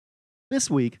This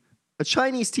week, a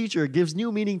Chinese teacher gives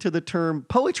new meaning to the term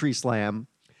poetry slam,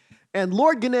 and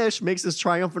Lord Ganesh makes his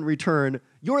triumphant return.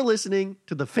 You're listening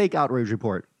to the Fake Outrage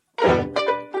Report.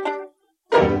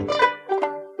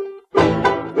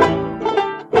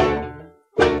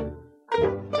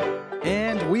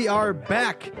 And we are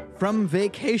back from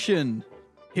vacation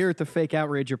here at the Fake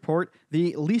Outrage Report,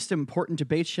 the least important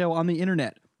debate show on the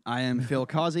internet. I am Phil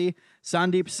Causey.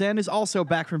 Sandeep Sen is also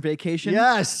back from vacation.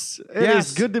 Yes, it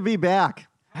is good to be back.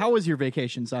 How was your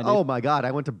vacation, Sandeep? Oh my God,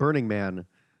 I went to Burning Man.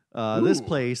 This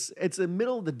place, it's in the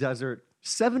middle of the desert.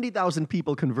 70,000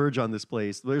 people converge on this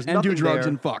place. There's and nothing do drugs there.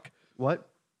 and fuck. What?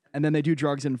 And then they do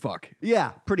drugs and fuck. Yeah,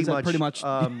 pretty much. Pretty much.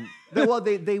 They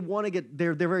want to get.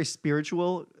 They're very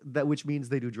spiritual. Which means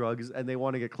they do drugs, and they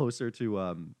want to get closer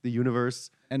to the universe,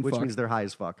 And which fuck. means they're high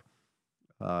as fuck.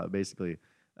 Basically,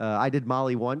 I did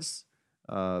Molly once.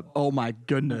 Oh my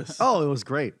goodness. Oh, it was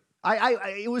great.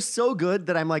 It was so good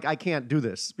that I'm like, I can't do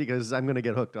this because I'm gonna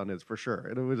get hooked on it for sure.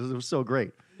 And it was so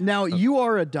great. Now, you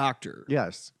are a doctor.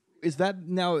 Yes. Is that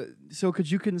now, so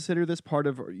could you consider this part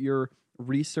of your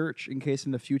research in case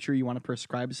in the future you want to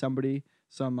prescribe somebody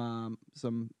some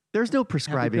There's no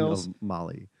prescribing pills? of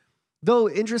Molly. Though,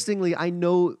 interestingly, I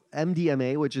know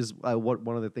MDMA, which is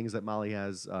one of the things that Molly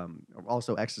has,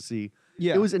 also ecstasy.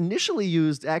 Yeah. It was initially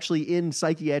used actually in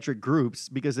psychiatric groups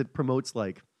because it promotes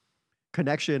like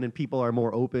connection and people are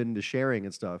more open to sharing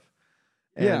and stuff.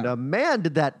 And man,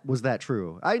 was that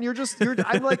true? I'm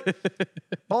like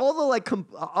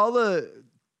all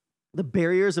the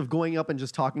barriers of going up and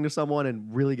just talking to someone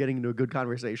and really getting into a good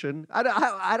conversation.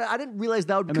 I didn't realize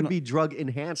that could be drug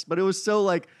enhanced, but it was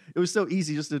so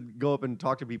easy just to go up and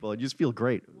talk to people and just feel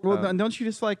great. Well, then don't you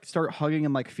just like start hugging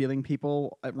and like feeling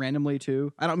people randomly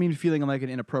too? I don't mean feeling in like an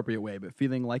inappropriate way, but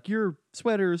feeling like your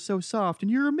sweater is so soft and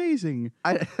you're amazing.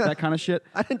 That kind of shit.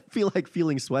 I didn't feel like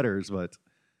feeling sweaters, but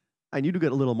I need to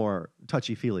get a little more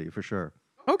touchy-feely for sure.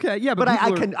 Okay, yeah, but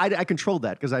I controlled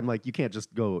that because I'm like, you can't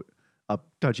just go up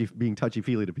being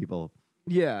touchy-feely to people.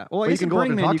 Yeah, well, I guess in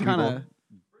Burning Man, you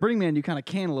kind of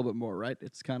can a little bit more, right?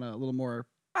 It's kind of a little more.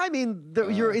 I mean,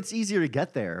 it's easier to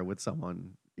get there with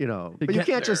someone, but you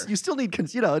can't you still need,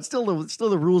 it's still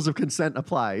the rules of consent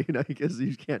apply, because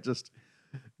you can't just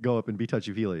go up and be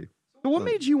touchy-feely. But what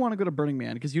made you want to go to Burning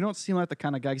Man? Because you don't seem like the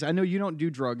kind of guy. Because I know you don't do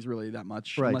drugs really that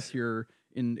much, right, unless you're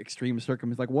in extreme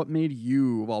circumstances. Like, what made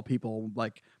you, of all people,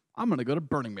 like, I'm gonna go to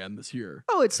Burning Man this year?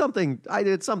 Oh, it's something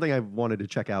I've wanted to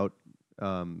check out.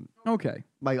 Okay.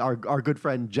 Our good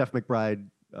friend Jeff McBride.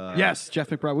 Yes, Jeff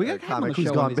McBride. We got comic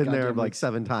who's been there like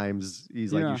 7 times.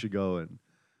 He's like, you should go, and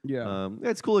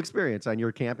it's a cool experience. And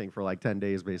you're camping for like 10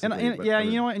 days basically. And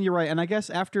you know what? And you're right. And I guess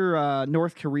after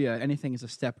North Korea, anything is a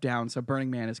step down. So Burning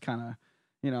Man is kind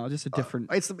of, just a different.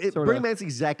 Burning Man's the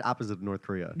exact opposite of North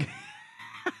Korea.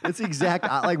 It's the exact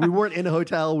like we weren't in a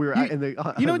hotel. We were in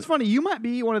the. It's funny. You might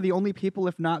be one of the only people,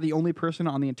 if not the only person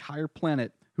on the entire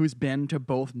planet who's been to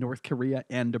both North Korea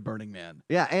and to Burning Man.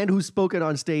 Yeah, and who's spoken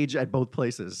on stage at both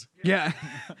places. Yeah,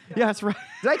 yeah, that's right.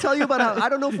 Did I tell you about how? I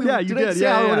don't know if we. Yeah, you did.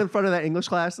 I went in front of that English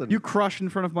class. And, you crushed in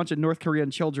front of a bunch of North Korean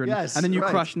children. Yes, and then you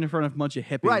crushed in front of a bunch of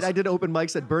hippies. Right, I did open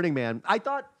mics at Burning Man. I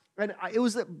thought, it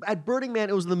was at Burning Man.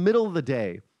 It was the middle of the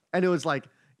day, and it was like.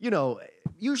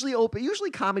 Usually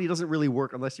comedy doesn't really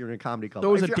work unless you're in a comedy club.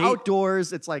 If you're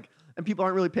outdoors, it's like, and people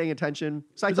aren't really paying attention.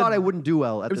 So I thought I wouldn't do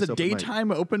well at this open mic. It was a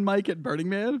daytime open mic at Burning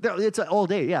Man? It's all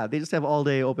day, yeah. They just have all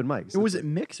day open mics. Was it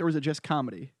mixed or was it just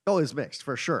comedy? Oh, it was mixed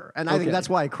for sure. And I think that's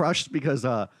why I crushed because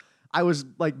I was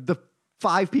like the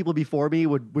 5 people before me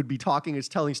would be talking,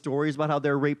 telling stories about how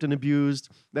they're raped and abused.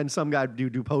 Then some guy would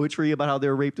do poetry about how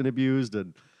they're raped and abused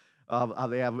and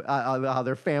how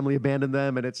their family abandoned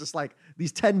them, and it's just like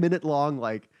these 10-minute long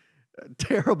like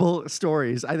terrible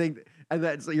stories. I think, and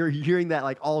that's you're hearing that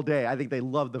like all day. I think they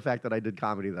love the fact that I did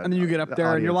comedy. And then you get up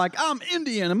there and you're like, I'm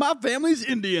Indian and my family's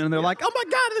Indian, and they're like, oh my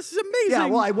God, this is amazing. Yeah,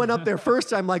 well, I went up there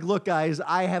first. I'm like, look, guys,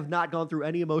 I have not gone through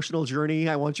any emotional journey.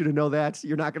 I want you to know that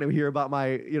you're not going to hear about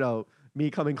my, me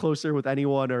coming closer with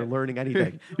anyone or learning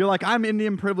anything. You're like, I'm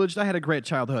Indian privileged. I had a great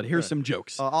childhood. Here's some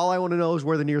jokes. All I want to know is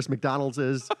where the nearest McDonald's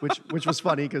is, which was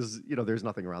funny because there's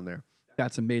nothing around there.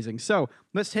 That's amazing. So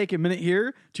let's take a minute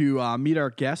here to meet our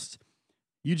guest,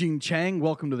 YouJean Chang.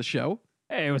 Welcome to the show.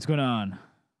 Hey, what's going on?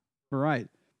 All right.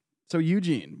 So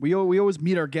YouJean, we always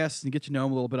meet our guests and get to know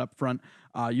them a little bit up front.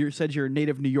 You said you're a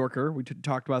native New Yorker. We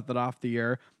talked about that off the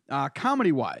air.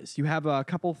 Comedy-wise, you have a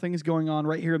couple things going on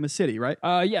right here in the city, right?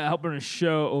 Yeah, I help run a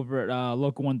show over at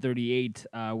Local 138.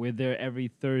 We're there every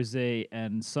Thursday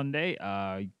and Sunday.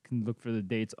 You can look for the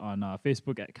dates on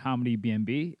Facebook at Comedy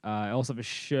BNB. I also have a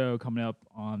show coming up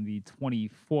on the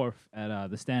 24th at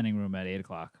the Standing Room at 8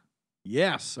 o'clock.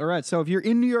 Yes. All right. So if you're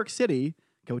in New York City,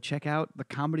 go check out the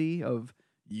comedy of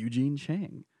YouJean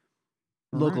Chang.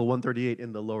 Local 138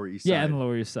 in the Lower East Side. Yeah, in the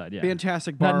Lower East Side. Yeah,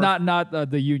 Fantastic bar. not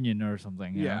the Union or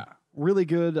something. you Yeah. know? Really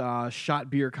good shot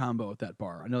beer combo at that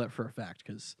bar. I know that for a fact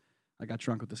because I got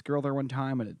drunk with this girl there one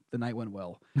time and the night went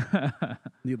well.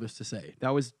 Needless to say. That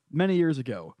was many years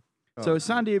ago. So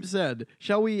Sandeep said,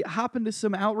 shall we hop into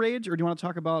some outrage or do you want to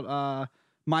talk about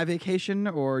my vacation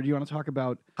or do you want to talk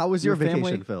about How was your family?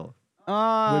 vacation, Phil?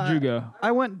 Where'd you go?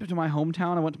 I went to my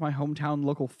hometown. I went to my hometown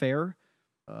local fair.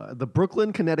 The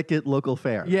Brooklyn, Connecticut local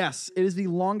fair. Yes, it is the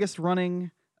longest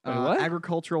running what?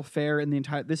 agricultural fair in the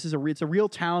entire. It's a real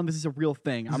town. This is a real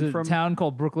thing. Is it a town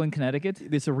called Brooklyn, Connecticut?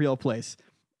 It's a real place,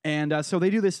 and so they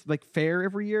do this like fair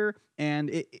every year, and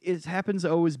it happens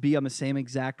to always be on the same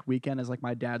exact weekend as like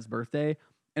my dad's birthday,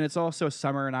 and it's also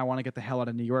summer, and I want to get the hell out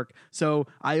of New York, so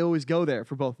I always go there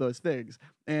for both those things,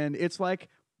 and it's like.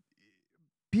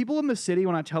 People in the city,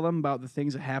 when I tell them about the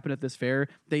things that happen at this fair,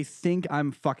 they think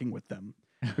I'm fucking with them.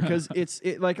 Because it's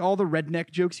like all the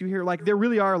redneck jokes you hear, like there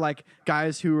really are like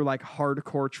guys who are like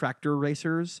hardcore tractor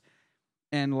racers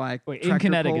and like Wait, in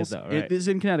Connecticut pulls. though, right? It is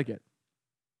in Connecticut.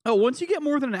 Oh, once you get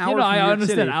more than an hour, You know, from I New York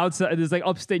understand. City, Outside, there's like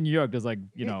upstate New York. There's like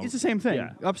it's the same thing.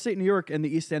 Yeah. Upstate New York and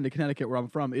the East End of Connecticut, where I'm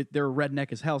from, they're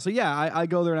redneck as hell. So yeah, I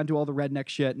go there and I do all the redneck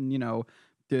shit, and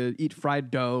to eat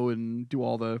fried dough and do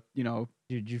all the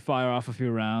Did you fire off a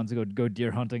few rounds? Go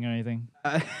deer hunting or anything?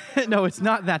 No, it's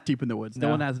not that deep in the woods. No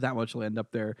No. one has that much land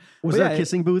up there. Was But there yeah, a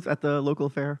kissing booth at the local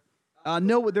fair?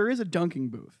 No, there is a dunking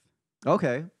booth.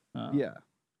 Okay. Yeah,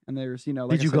 and there's like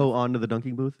Did I you said, go on to the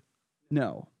dunking booth?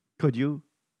 No, Could you?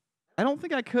 I don't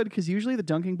think I could because usually the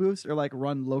dunking booths are like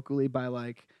run locally by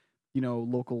like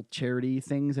local charity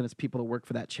things, and it's people that work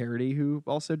for that charity who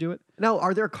also do it. Now,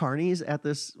 are there carnies at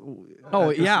this? Oh,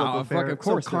 at this yeah, local fair? of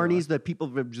course So there are. carnies that people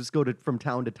just go to from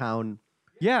town to town.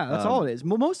 Yeah, that's all it is.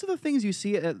 Well, most of the things you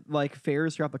see at like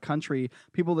fairs throughout the country,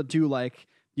 people that do like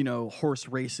horse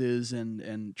races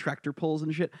and tractor pulls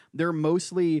and shit, they're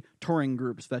mostly touring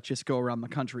groups that just go around the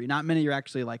country. Not many are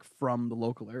actually like from the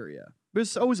local area.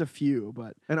 There's always a few,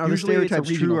 but And are the usually it's a stereotypes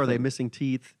true? regional Are they thing. missing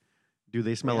teeth? Do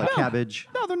they smell like cabbage?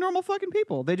 No, they're normal fucking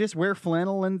people. They just wear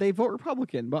flannel and they vote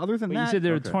Republican. But other than But that, you said they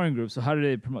were Okay. touring groups. So how did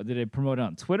they promote? Did they promote it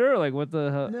on Twitter? Or like what the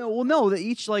hell? no, well, no.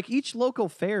 Each local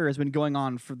fair has been going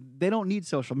on for. They don't need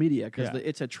social media because Yeah.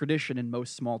 it's a tradition in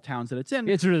most small towns that it's in.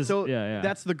 It's just- so yeah.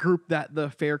 that's the group that the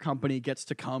fair company gets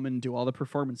to come and do all the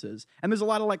performances. And there's a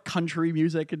lot of like country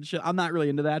music and shit. I'm not really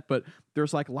into that, but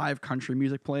there's like live country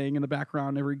music playing in the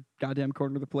background every goddamn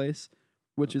corner of the place,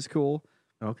 which is cool.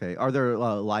 Okay. Are there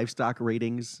livestock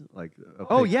ratings? Like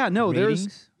Oh yeah, no, there's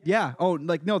Ratings? yeah. Oh,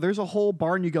 like no, there's a whole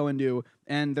barn you go into,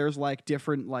 and there's like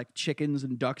different like chickens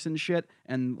and ducks and shit,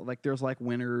 and like there's like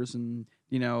winners and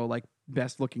like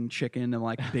best looking chicken and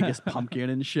like biggest pumpkin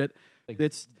and shit. Like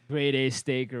It's grade A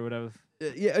steak or whatever.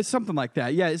 yeah, it's something like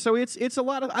that. Yeah, so it's a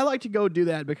lot of. I like to go do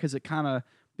that because it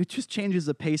just changes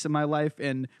the pace of my life,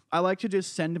 and I like to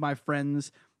just send my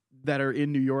friends that are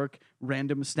in New York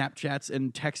random Snapchats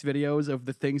and text videos of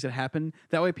the things that happen.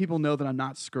 That way people know that I'm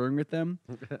not screwing with them.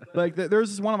 Like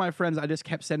there's this one of my friends, I just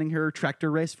kept sending her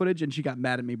tractor race footage and she got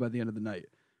mad at me by the end of the night.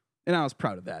 And I was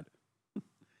proud of that.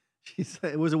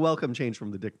 it was a welcome change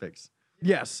from the dick pics.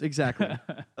 Yes, exactly.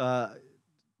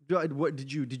 What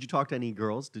did you talk to any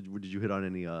girls? Did you hit on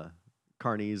any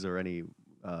carnies or any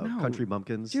country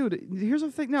bumpkins? Dude, here's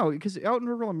the thing. No, because out in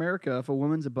rural America, if a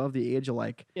woman's above the age of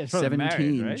like Yeah, it's probably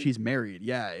 17, married, right? she's married.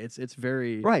 Yeah, it's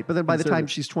very Right, but then by the time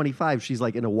conservative. she's 25, she's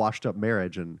like in a washed up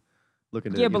marriage and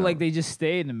looking to Yeah, but like they just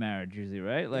stay in the marriage usually,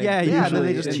 right? Like Yeah, yeah, and then they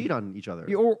usually- just cheat on each other.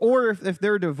 Or if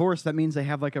they're divorced, that means they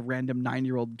have like a random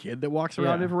 9-year-old kid that walks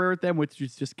around Yeah. everywhere with them, which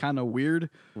is just kind of weird.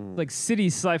 like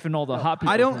cities siphon all the hot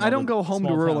people. I don't from all the go home to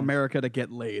small rural towns. America to get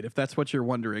laid, if that's what you're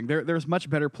wondering. There's much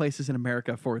better places in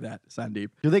America for that,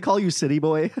 Sandeep. Do they call you city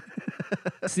boy?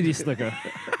 City slicker.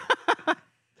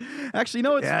 Actually, you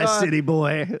know it's city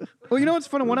boy. well, you know what's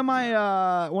funny? One of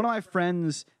my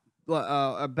friends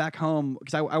back home,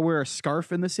 because I wear a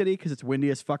scarf in the city because it's windy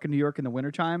as fuck in New York in the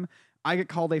wintertime. I get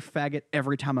called a faggot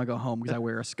every time I go home because I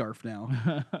wear a scarf now.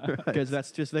 Because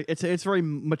that's just like it's very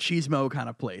machismo kind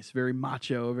of place, very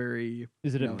macho, very.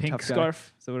 Is it a pink tough guy.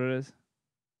 scarf? Is that what it is?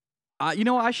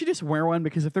 I should just wear one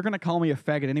because if they're gonna call me a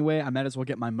faggot anyway, I might as well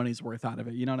get my money's worth out of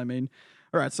it. You know what I mean?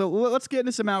 All right, so let's get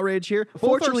into some outrage here. Both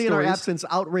Fortunately, in our stories- absence,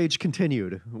 outrage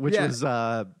continued, which Yeah. was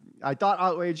I thought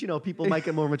outrage. People might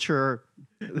get more mature.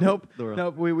 Nope. The-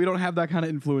 Nope. We don't have that kind of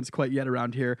influence quite yet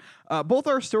around here. Both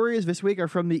our stories this week are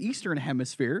from the Eastern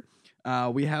Hemisphere.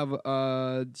 We have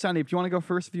Sandeep, do you want to go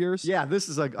first for yours? Yeah, this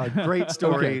is a great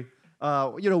story.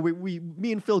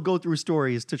 Me and Phil go through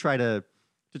stories to try to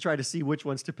to try to see which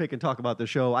ones to pick and talk about the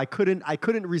show. I couldn't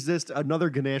resist another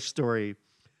Ganesh story.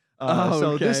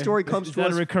 So this story comes Is to that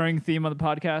us. a recurring theme on the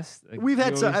podcast? Like, We've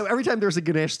had you always- every time there's a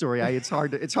Ganesh story, it's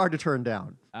hard to turn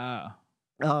down.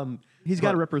 He's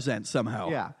got to represent somehow.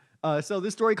 Yeah. So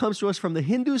this story comes to us from the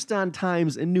Hindustan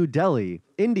Times in New Delhi,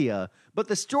 India. But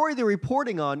the story they're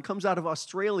reporting on comes out of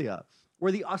Australia,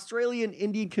 where the Australian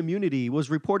Indian community was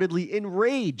reportedly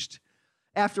enraged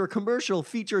after a commercial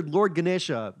featured Lord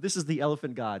Ganesha. This is the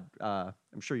elephant god.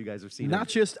 I'm sure you guys have seen Not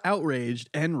it. just outraged,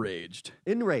 enraged.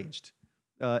 Enraged.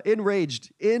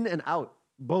 Enraged. In and out.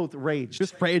 Both raged.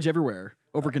 Just rage everywhere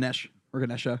over Ganesh or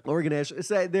Ganesha. Lord Ganesha.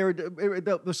 So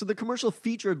the commercial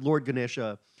featured Lord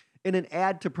Ganesha in an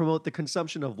ad to promote the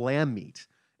consumption of lamb meat.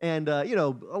 And a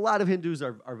lot of Hindus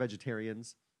are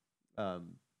vegetarians,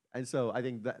 and so I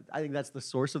think that's the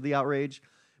source of the outrage.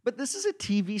 But this is a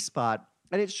TV spot,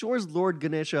 and it shows Lord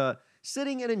Ganesha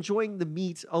sitting and enjoying the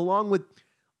meat along with.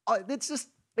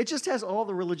 It just has all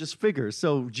the religious figures.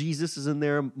 So Jesus is in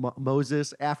there,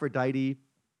 Moses, Aphrodite.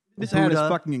 This Buddha. ad is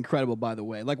fucking incredible, by the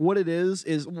way. Like, what it is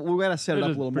we gotta set it up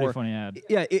a little pretty more. funny ad.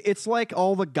 Yeah, it's like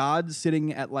all the gods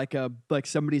sitting at like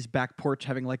somebody's back porch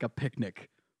having like a picnic.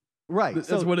 Right.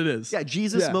 That's what it is. Yeah,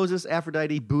 Jesus, Yeah. Moses,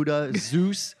 Aphrodite, Buddha,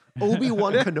 Zeus,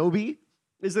 Obi-Wan Kenobi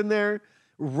is in there.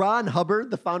 Ron Hubbard,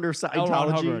 the founder of Scientology. L. Ron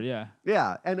Hubbard, yeah.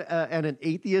 Yeah, and an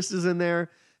atheist is in there.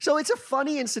 So it's a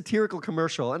funny and satirical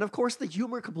commercial. And of course, the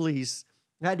humor police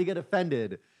had to get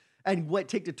offended and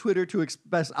take to Twitter to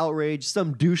express outrage.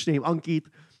 Some douche named Ankit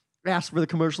asked for the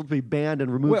commercial to be banned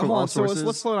and removed Wait, from hold all on. So sources.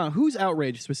 let's slow down. Who's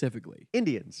outraged specifically?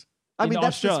 Indians. I In mean,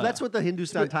 Australia. that's what the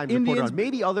Hindustan Times reported Indians- on.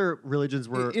 Maybe other religions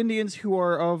were Indians who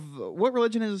are of what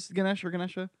religion is Ganesh or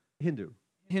Ganesha? Hindu.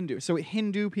 Hindu. So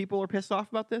Hindu people are pissed off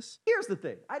about this? Here's the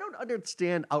thing. I don't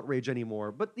understand outrage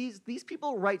anymore, but these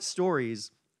people write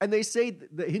stories and they say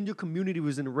the Hindu community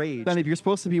was enraged. Then if you're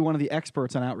supposed to be one of the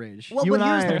experts on outrage, Well, you but and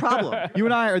here's I the problem. You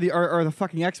and I are the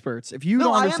fucking experts. If you No,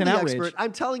 don't I am understand the outrage, expert.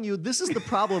 I'm telling you, this is the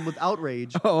problem with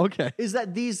outrage. oh, okay. Is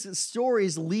that these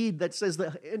stories lead that says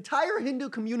the entire Hindu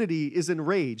community is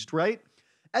enraged, right?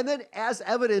 And then as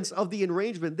evidence of the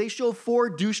enragement, they show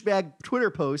 4 douchebag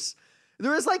Twitter posts.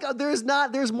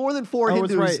 There's more than 4 Oh,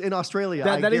 Hindus that's right. in Australia.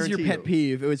 That is your guarantee pet you.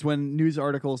 peeve. It was when news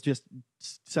articles just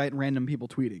cite random people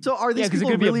tweeting. So are these 'cause it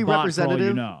people could be a really bot for all you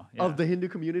representative know. Yeah. of the Hindu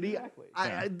community?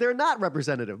 They're not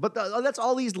representative. But that's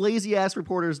all these lazy ass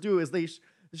reporters do is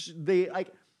they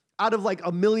like out of like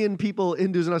 1 million people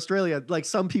Hindus in Australia, like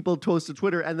some people post to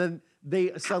Twitter and then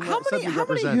they suddenly how many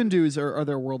represent. Hindus are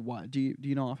there worldwide? Do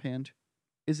you know offhand?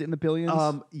 Is it in the billions?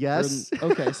 Yes.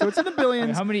 Okay, so it's in the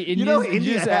billions. How many Indians? You know, India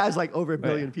Indians has like over 1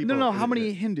 billion people. No, in how it.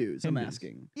 many Hindus? I'm Hindus.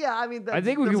 asking. Yeah, I mean, I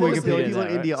think we the can most of the Wikipedia people that,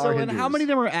 in India So are and Hindus. how many of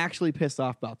them are actually pissed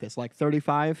off about this? Like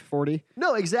 35, 40?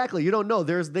 No, exactly. You don't know.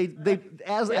 There's they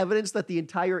as evidence that the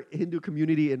entire Hindu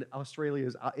community in Australia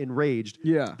is enraged.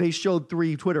 Yeah. They showed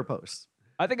 3 Twitter posts.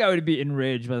 I think I would be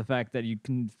enraged by the fact that you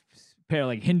can compare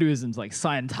like Hinduism to like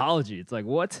Scientology. It's like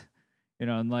what,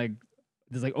 and like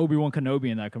there's like Obi-Wan Kenobi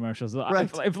in that commercial. So Right.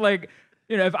 if like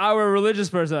if I were a religious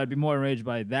person, I'd be more enraged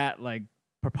by that like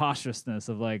preposterousness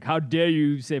of like how dare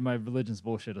you say my religion's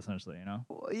bullshit essentially.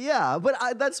 Yeah, but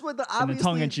that's what the In a obviously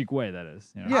tongue-in-cheek way that is.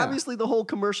 Yeah. obviously the whole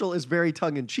commercial is very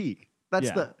tongue in cheek. That's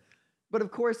Yeah. the. But of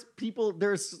course,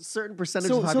 there's certain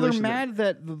percentage So of the they're population. mad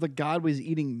that the god was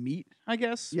eating meat, I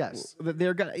guess? Yes. That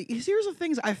they're here's the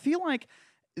things, I feel like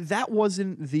that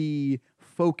wasn't the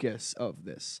focus of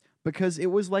this because it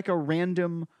was like a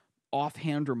random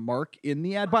offhand remark in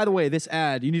the ad. By the way, this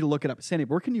ad, you need to look it up. Sandy,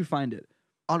 where can you find it?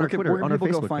 on Where our can- Twitter, where on can our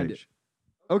people go Facebook find page.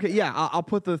 Okay, yeah, I'll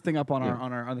put the thing up on Yeah.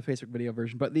 on the Facebook video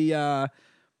version. But the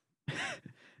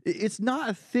it's not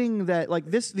a thing that like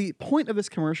this. The point of this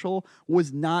commercial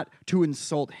was not to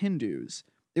insult Hindus.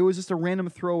 It was just a random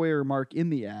throwaway remark in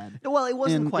the ad. Well, it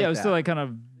wasn't And- quite Yeah, it was that. still like kind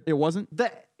of. It wasn't.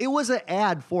 It was an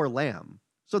ad for lamb.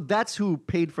 So that's who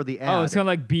paid for the ad. Oh, it's kind of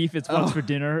like beef. It's what's Oh. for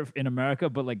dinner in America,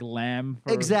 but like lamb.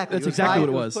 For, Exactly. That's It was exactly by- what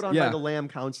it was. Put on Yeah. by the Lamb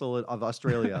Council of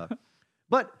Australia.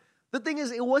 But the thing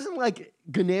is, it wasn't like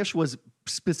Ganesh was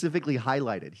specifically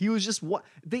highlighted. He was just what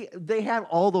they have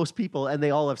all those people, and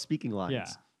they all have speaking lines. Yeah.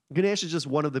 Ganesh is just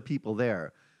one of the people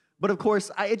there. But of course,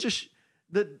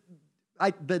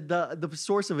 the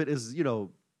source of it is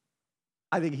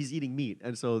I think he's eating meat,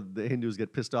 and so the Hindus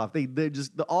get pissed off. They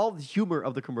just all the humor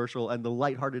of the commercial and the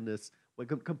lightheartedness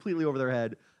went completely over their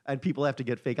head, and people have to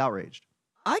get fake outraged.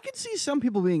 I could see some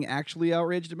people being actually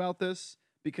outraged about this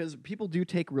because people do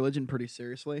take religion pretty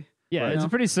seriously. Yeah, Right. it's a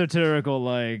pretty satirical.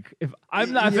 Like, if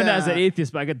I'm not offended as an Yeah.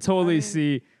 atheist, but I could totally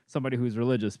see somebody who's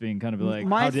religious being kind of like,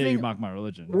 My "How dare you thing- mock my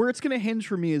religion?" Where it's going to hinge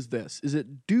for me is this: is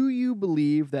it do you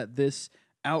believe that this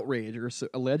outrage or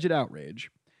alleged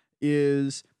outrage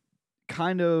is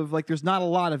kind of like there's not a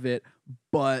lot of it,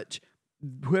 but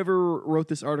whoever wrote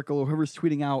this article or whoever's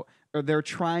tweeting out, or they're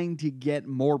trying to get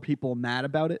more people mad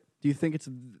about it. Do you think it's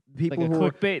people like a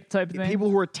who clickbait type thing? people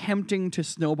who are attempting to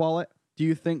snowball it? Do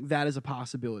you think that is a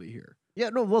possibility here? Yeah,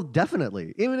 no, well,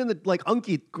 definitely. Even in the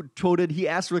Unky quoted, he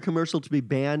asked for the commercial to be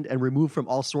banned and removed from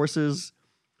all sources.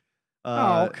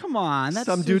 Oh, come on! That's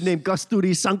Some dude named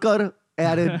Kasturi Sankar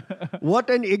added, "What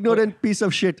an ignorant piece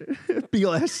of shit."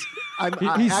 POS.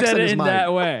 He said it in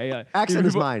that way. Yeah. Accent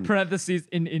is mine. Parentheses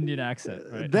in Indian accent.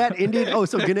 Right? That Indian. Oh,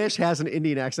 so Ganesh has an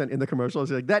Indian accent in the commercial.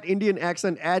 It's like that Indian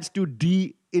accent adds to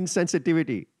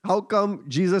insensitivity. How come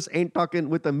Jesus ain't talking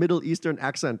with a Middle Eastern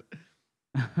accent?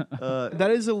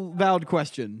 That is a valid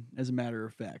question, as a matter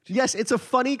of fact. Yes, it's a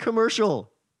funny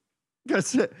commercial.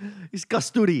 He's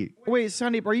Kasturi. Wait,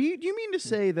 Sandeep, do you mean to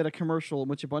say that a commercial in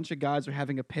which a bunch of guys are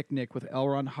having a picnic with L.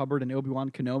 Ron Hubbard and Obi-Wan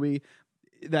Kenobi,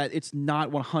 that it's not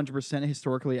 100%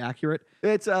 historically accurate?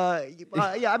 It's yeah.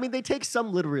 I mean, they take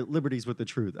some liberties with the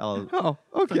truth. Oh,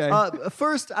 okay.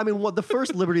 First, I mean, the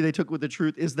first liberty they took with the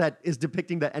truth is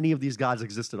depicting that any of these gods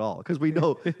exist at all, because we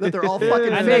know that they're all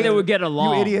fucking. I think they would get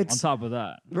along. You idiots. On top of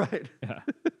that, right? Yeah.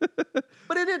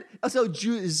 But it did. So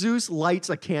Zeus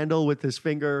lights a candle with his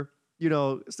finger. You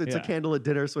know, it's a candle at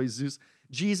dinner. So he's Zeus.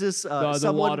 Jesus,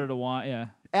 the water to wine. Yeah.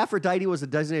 Aphrodite was a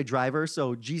designated driver,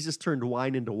 so Jesus turned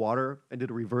wine into water and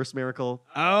did a reverse miracle.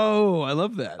 Oh, I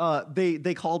love that.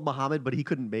 They called Muhammad, but he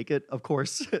couldn't make it, of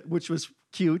course, which was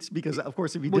cute because, of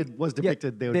course, if he was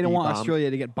depicted, they would They don't be want bombed. Australia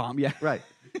to get bombed. Yeah, Right.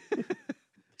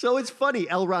 So it's funny.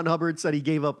 L. Ron Hubbard said he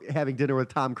gave up having dinner with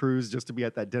Tom Cruise just to be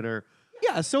at that dinner.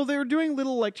 Yeah, so they're doing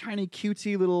little like tiny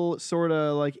cutesy little sort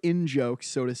of like in jokes,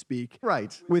 so to speak,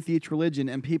 Right. with each religion,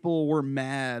 and people were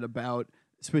mad about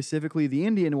specifically the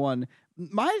Indian one.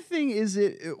 My thing is,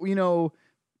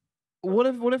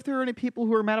 what if there are any people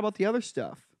who are mad about the other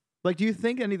stuff? Like, do you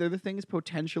think any of the other things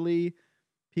potentially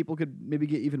people could maybe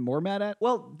get even more mad at?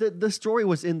 Well, the story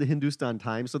was in the Hindustan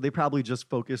Times, so they probably just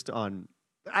focused on.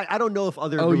 I don't know if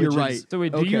other. Oh, religions, you're right. So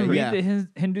wait, do you read yeah. the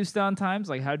Hindustan Times?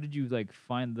 Like, how did you like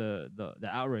find the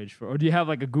outrage for, or do you have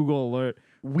like a Google alert?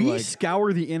 We like,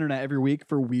 scour the internet every week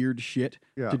for weird shit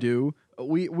to do.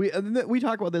 We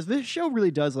talk about this. This show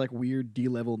really does like weird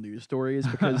D-level news stories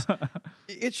because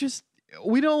it's just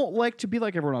we don't like to be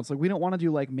like everyone else. Like we don't want to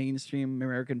do like mainstream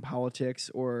American politics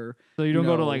or. So you don't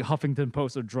go to like Huffington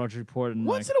Post or Drudge Report and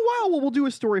once in a while we'll do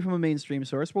a story from a mainstream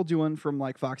source. We'll do one from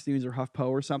like Fox News or HuffPo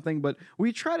or something. But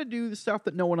we try to do the stuff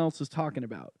that no one else is talking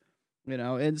about. You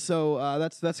know, and so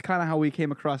that's kind of how we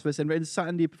came across this. And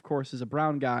Sandeep, of course, is a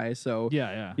brown guy, so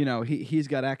yeah. You know, he's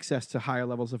got access to higher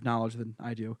levels of knowledge than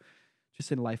I do,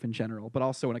 just in life in general, but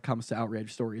also when it comes to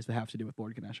outrage stories that have to do with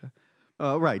Lord Ganesha.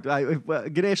 Right.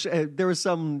 Ganesh, there was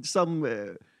some.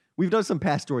 We've done some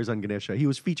past stories on Ganesha. He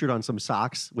was featured on some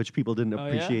socks, which people didn't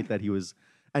appreciate that he was,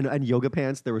 and yoga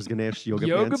pants. There was Ganesh yoga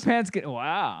pants.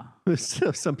 Wow.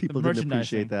 Some people didn't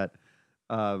appreciate that.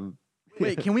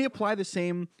 Wait, can we apply the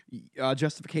same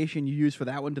justification you used for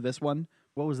that one to this one?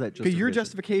 What was that? Because your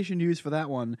justification you used for that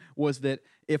one was that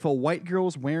if a white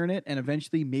girl's wearing it and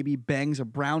eventually maybe bangs a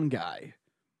brown guy,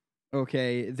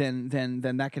 okay, then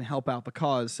that can help out the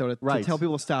cause. So to tell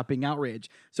people to stop being outraged.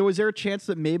 So is there a chance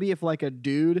that maybe if like a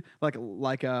dude, like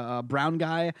a brown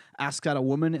guy, asks out a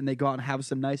woman and they go out and have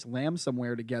some nice lamb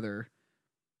somewhere together,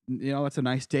 you know, that's a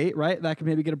nice date, right? That could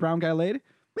maybe get a brown guy laid.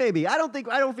 Maybe. I don't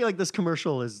feel like this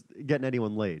commercial is getting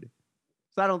anyone laid.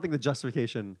 So I don't think the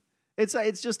justification.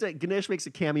 It's just that Ganesh makes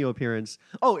a cameo appearance.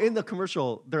 Oh, in the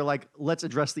commercial, they're like, let's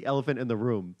address the elephant in the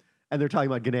room. And they're talking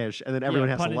about Ganesh, and then everyone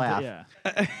has to laugh.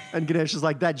 And Ganesh is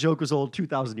like, that joke was old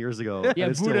 2,000 years ago. Yeah,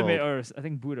 Buddha made, or I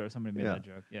think Buddha or somebody made that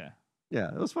joke. Yeah. Yeah,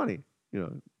 it was funny. You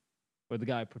know. Or the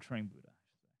guy portraying Buddha.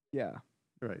 Yeah.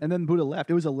 Right. And then Buddha left.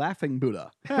 It was a laughing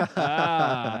Buddha.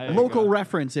 Local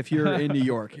reference if you're in New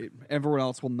York. Everyone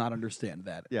else will not understand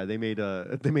that. Yeah, they made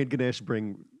Ganesh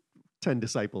bring 10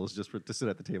 disciples just to sit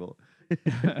at the table.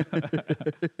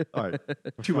 All right.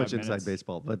 Too much inside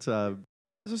baseball. But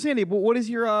so Sandy, what is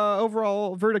your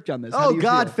overall verdict on this? Oh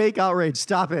God, fake outrage.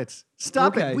 Stop it.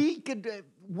 Stop it. We could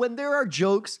when there are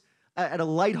jokes at a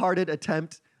lighthearted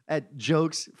attempt at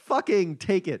jokes, fucking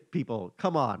take it, people.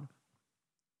 Come on.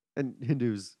 And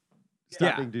Hindus,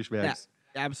 stop being douchebags.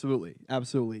 Yeah, absolutely.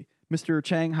 Mr.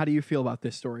 Chang, how do you feel about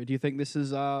this story? Do you think this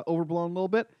is overblown a little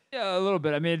bit? Yeah, a little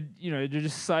bit. I mean, you know, they're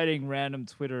just citing random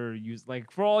Twitter use.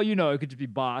 Like, for all you know, it could just be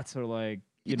bots or like,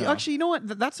 you know. Actually, you know what?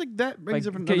 That brings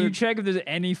up another. Can you check if there's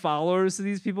any followers to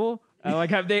these people? Like,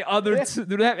 have they do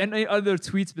they have any other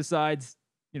tweets besides,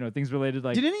 you know, things related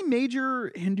like? Did any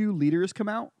major Hindu leaders come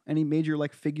out? Any major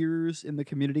like figures in the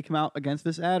community come out against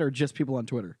this ad, or just people on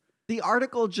Twitter? The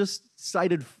article just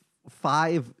cited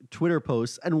 5 Twitter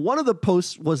posts, and one of the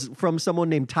posts was from someone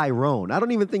named Tyrone. I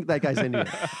don't even think that guy's Indian.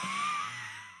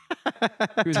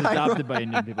 He was adopted by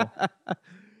Indian people.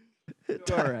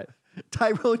 All right.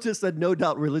 Tyrone just said, "No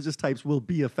doubt religious types will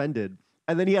be offended,"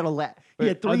 and then he had he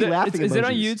had 3 laughing Is it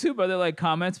on emojis. YouTube? Are there like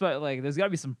comments? But like, there's got to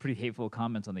be some pretty hateful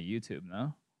comments on the YouTube,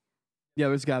 no? Yeah,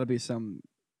 there's got to be some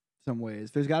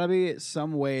ways. There's got to be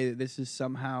some way that this is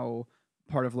somehow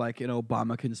part of like an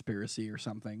Obama conspiracy or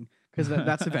something, because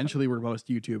that's eventually where most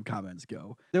YouTube comments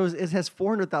go. It has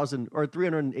 400,000 or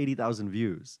 380,000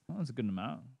 views. Oh, that's a good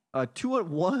amount.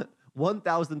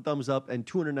 1,000 thumbs up and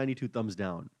 292 thumbs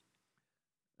down.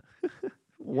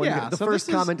 The so first this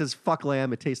is- comment is "fuck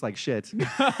lamb, it tastes like shit."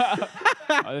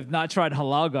 They've not tried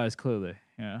halal guys, clearly.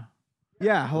 Yeah.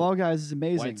 Yeah, halal guys is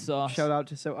amazing. White sauce. Shout out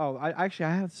to I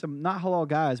had some not halal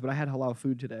guys, but I had halal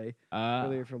food today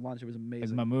earlier for lunch. It was Like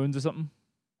amazing. Mamoons or something.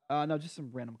 No, just some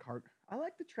random cart. I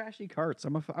like the trashy carts.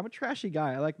 I'm a trashy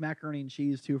guy. I like macaroni and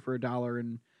cheese too for $1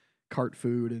 and cart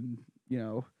food, and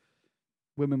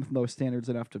women with no standards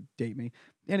enough to date me.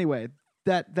 Anyway,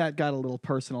 that got a little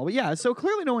personal, but yeah. So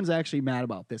clearly, no one's actually mad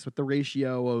about this with the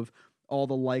ratio of all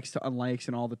the likes to unlikes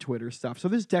and all the Twitter stuff. So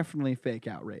this is definitely fake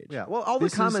outrage. Yeah. Well, all the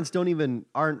This is- comments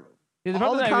aren't. Yeah,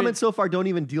 All the comments so far don't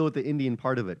even deal with the Indian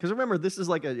part of it. Because remember, this is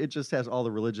it just has all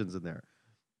the religions in there.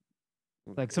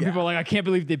 Like some people are like, I can't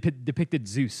believe they depicted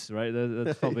Zeus, right?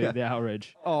 That's probably the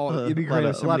outrage. Oh, it'd be great if A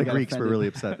lot somebody of got Greeks were offended. really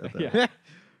upset at that. Yeah.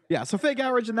 Yeah, so fake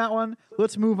outrage in that one.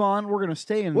 Let's move on. We're gonna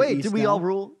stay in. the Wait, East did we now. all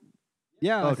rule?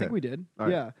 Yeah, I Okay. think we did. All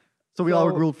right. Yeah. So we all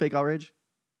So- ruled fake outrage?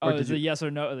 Oh, Or is did it you- yes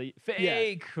or no? Like,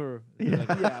 fake or like,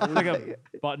 Yeah, like a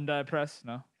button that I press?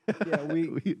 No. Yeah,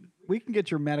 we can get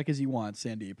dramatic as you want,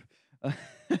 Sandeep.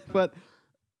 But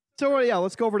so yeah,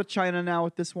 let's go over to China now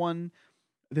with this one.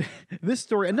 This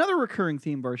story, another recurring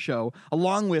theme of our show,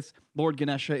 along with Lord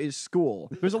Ganesha, is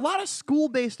school. There's a lot of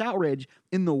school-based outrage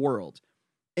in the world.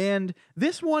 And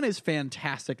this one is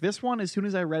fantastic. This one, as soon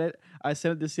as I read it, I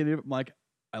sent it to Sandeep. I'm like,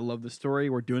 I love the story.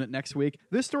 We're doing it next week.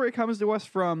 This story comes to us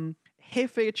from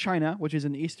Hefei, China, which is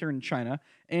in eastern China,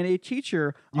 and a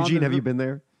teacher. Eugene, have you been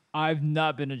there? I've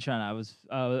not been to China.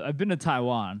 I've been to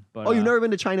Taiwan, but Oh, you've never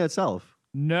been to China itself?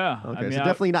 no. Okay, I mean, so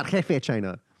definitely not Hefei,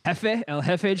 China. Jefe, El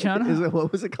Jefe China. Is it,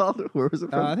 what was it called? Where was it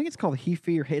from? I think it's called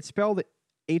Hefei, or it's spelled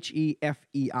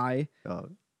Hefei. Oh.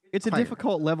 It's a Fire.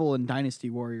 difficult level in Dynasty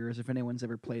Warriors if anyone's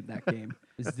ever played that game.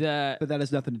 Is that But that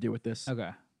has nothing to do with this.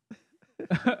 okay?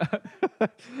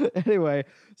 Anyway,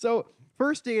 so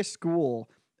first day of school,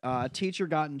 a teacher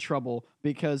got in trouble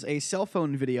because a cell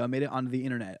phone video made it onto the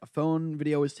internet. A phone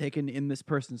video was taken in this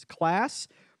person's class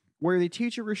where the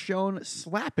teacher was shown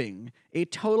slapping a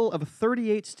total of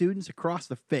 38 students across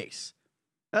the face.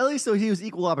 At least so he was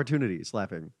equal opportunity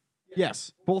slapping.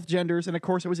 Yes, both genders, and of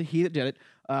course it was a he that did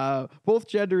it. Both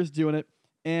genders doing it.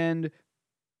 And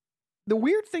the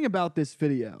weird thing about this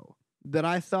video that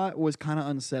I thought was kind of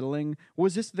unsettling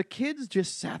was just the kids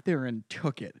just sat there and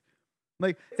took it.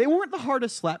 Like, they weren't the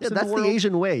hardest slaps Yeah, in that's the world. the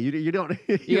Asian way. You don't.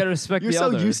 You gotta respect You're the so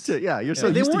elders. used to. Yeah, you're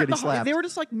so They used to weren't getting slapped. They were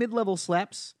just like mid-level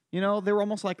slaps. They were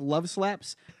almost like love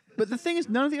slaps. But the thing is,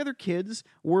 none of the other kids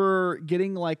were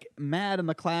getting like mad in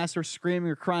the class or screaming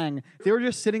or crying. They were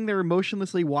just sitting there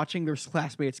emotionlessly watching their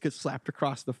classmates get slapped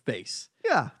across the face.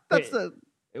 Yeah, that's Wait,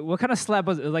 the. What kind of slap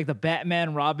was it? Like the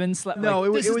Batman Robin slap? No,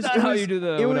 Like, it was not how you do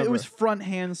the. it whatever. was front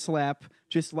hand slap,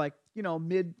 just like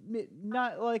mid,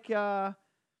 not like not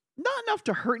enough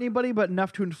to hurt anybody, but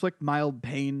enough to inflict mild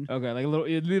pain. Okay, like a little.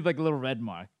 You leave like a little red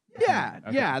mark. Yeah,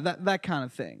 Okay. yeah, that kind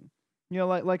of thing.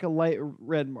 Like a light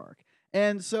red mark.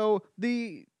 And so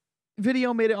the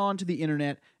video made it onto the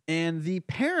internet, and the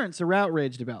parents are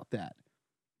outraged about that.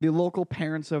 The local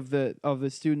parents of the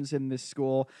students in this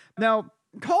school. Now,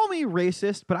 call me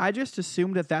racist, but I just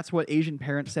assumed that that's what Asian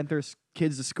parents sent their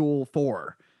kids to school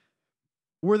for.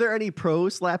 Were there any pro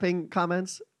slapping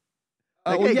comments?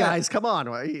 Like, well, hey yeah. guys, come on!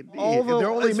 All the- They're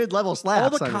only mid-level slaps.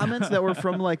 All the I mean. comments that were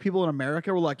from like people in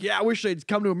America were like, "Yeah, I wish they'd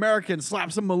come to America and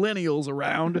slap some millennials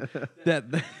around."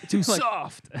 Too like,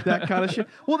 soft. that kind of shit.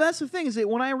 Well, that's the thing is that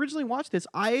when I originally watched this,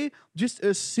 I just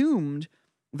assumed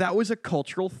that was a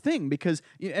cultural thing because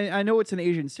and I know it's an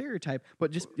Asian stereotype,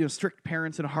 but just strict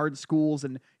parents and hard schools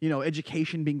and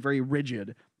education being very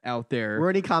rigid out there. Were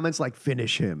any comments like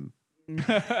 "finish him"?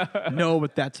 No,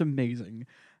 but that's amazing.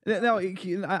 Now,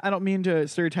 I don't mean to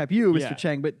stereotype you, Mr. Yeah.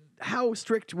 Chang, but how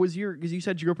strict was your? Because you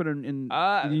said you grew up in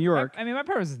New York. I mean, my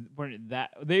parents weren't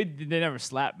that. They never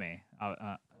slapped me.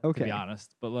 To Okay. be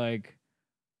honest, but like,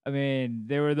 I mean,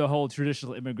 they were the whole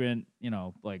traditional immigrant.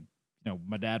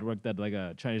 My dad worked at like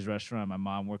a Chinese restaurant. My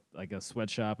mom worked like a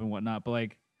sweatshop and whatnot. But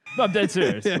like, no, I'm dead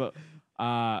serious. Yeah. But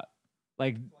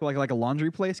like like a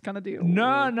laundry place kind of deal.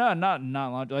 no, or- no, not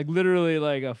laundry. Like literally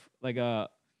like a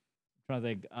trying to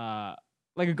think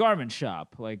like a garment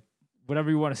shop, like whatever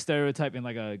you want to stereotype in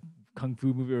like a kung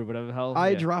fu movie or whatever the hell. I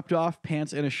yeah. dropped off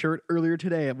pants and a shirt earlier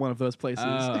today at one of those places.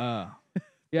 Yeah,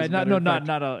 As a not matter of fact.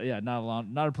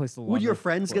 not a place to. Would your launder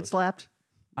friends get clothes. slapped?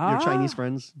 Your Chinese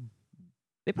friends?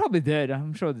 They probably did.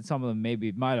 I'm sure that some of them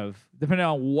maybe might have, depending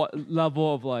on what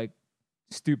level of like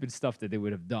stupid stuff that they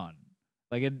would have done.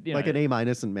 Like it, you Like know, an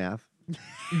A- in math.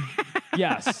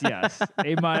 yes,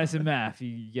 A- in math.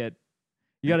 You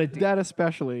gotta That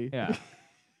especially. yeah.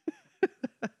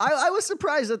 I was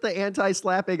surprised at the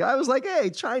anti-slapping. I was like, hey,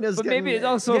 China's But getting... maybe it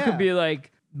also yeah. could be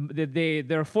like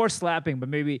they're for slapping, but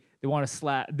maybe they want to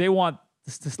slap. They want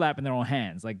to slap in their own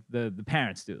hands, like the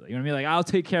parents do. You know what I mean? Like I'll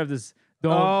take care of this.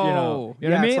 Don't you know? You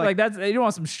know yeah, what I it's mean? like- Like that's you don't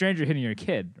want some stranger hitting your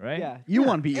kid, right? Yeah, you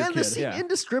want to beat your and kid. this seemed yeah.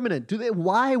 indiscriminate.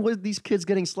 Why was these kids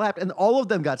getting slapped? And all of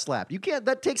them got slapped. You can't.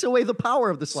 That takes away the power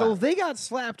of the slap. So they got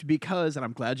slapped because, and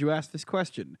I'm glad you asked this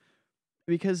question,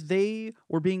 because they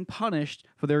were being punished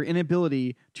for their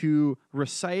inability to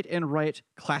recite and write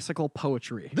classical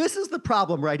poetry. this is the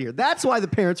problem right here. That's why the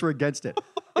parents were against it.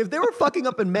 If they were fucking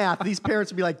up in math, these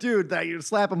parents would be like, "Dude, you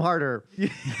slap them harder."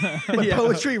 But Yeah.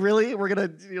 poetry, really? We're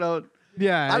gonna,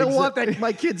 Yeah, I don't want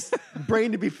my kid's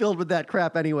brain to be filled with that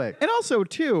crap anyway. And also,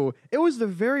 too, it was the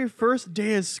very first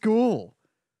day of school.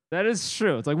 That is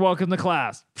true. It's like welcome to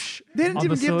class. Psh, They didn't on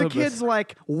even give the syllabus. kids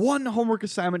like one homework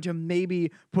assignment to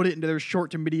maybe put it into their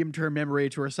short to medium term memory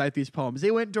to recite these poems.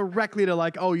 They went directly to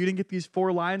like, oh, you didn't get these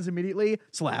 4 lines immediately?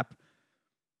 Slap.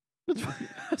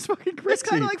 That's fucking crazy. It's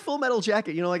kind of like Full Metal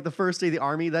Jacket. Like the first day of the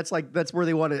army. That's where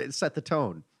they want to set the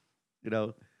tone.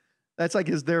 That's like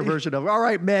their version of, all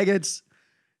right, maggots.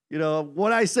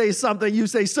 When I say something, you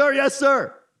say, sir, yes,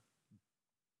 sir.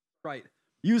 right.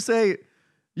 You say,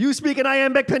 you speak an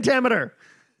iambic pentameter.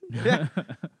 Yeah.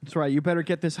 That's right. You better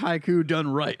get this haiku done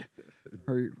right,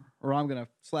 or I'm gonna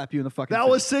slap you in the fucking. That face.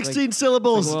 was 16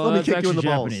 syllables. Well, Let me that's kick you in the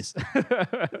actually balls.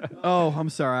 Japanese. Oh, I'm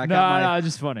sorry. I no, got my. no,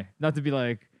 just funny. Not to be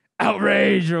like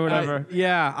outrage or whatever.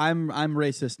 Yeah, I'm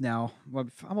racist now.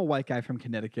 I'm a white guy from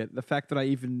Connecticut. The fact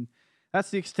that that's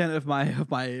the extent of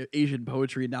my Asian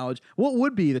poetry knowledge. What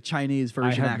would be the Chinese I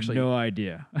version have actually? no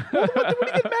idea. What do you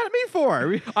get mad at me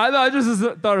for? I just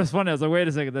thought it was funny. I was like, wait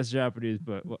a second, that's Japanese,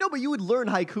 but No, but you would learn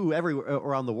haiku everywhere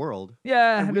around the world.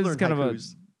 yeah, And we this is learned kind of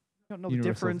haikus. You don't know the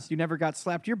Universal. difference. You never got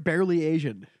slapped. You're barely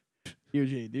Asian.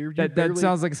 Eugene, you're that barely...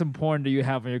 sounds like some porn that you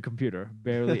have on your computer.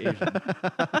 Barely Asian.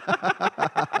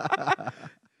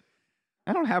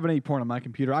 I don't have any porn on my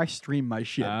computer. I stream my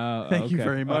shit. Thank you okay.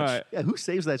 very much. All right. Yeah, who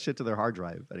saves that shit to their hard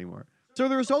drive anymore? So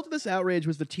the result of this outrage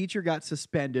was the teacher got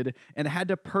suspended and had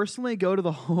to personally go to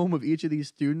the home of each of these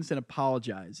students and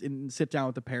apologize and sit down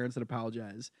with the parents and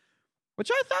apologize,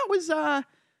 which I thought was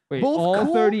Wait, both all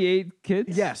cool- 38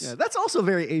 kids? yes. Yeah, that's also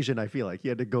very Asian, I feel like. He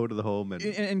had to go to the home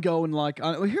And go and like,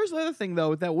 well, here's the other thing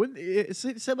though, that would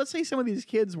so let's say some of these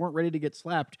kids weren't ready to get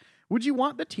slapped. Would you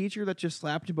want the teacher that just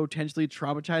slapped and potentially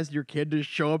traumatized your kid to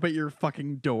show up at your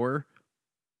fucking door?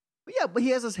 Yeah, but he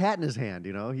has his hat in his hand,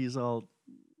 He's all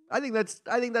I think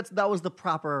that was the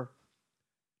proper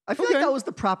I feel Okay. like that was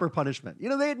the proper punishment.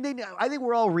 I think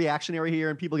we're all reactionary here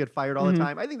and people get fired all the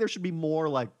time. I think there should be more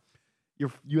like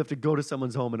you have to go to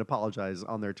someone's home and apologize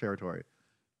on their territory.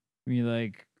 You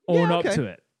like own up okay. to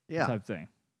it. Yeah. Type thing.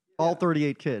 All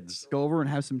 38 kids. Go over and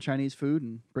have some Chinese food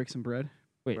and break some bread.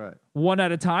 Wait, Right. one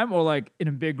at a time or like in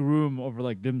a big room over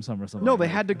like dim sum or something? No, like they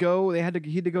that? had to go. He had to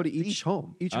go to Each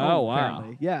home. each Oh, home. wow.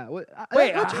 Apparently. Yeah. Wait,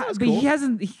 that was but cool.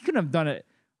 he couldn't have done it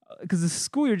because the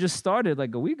school year just started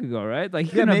like a week ago, right? Like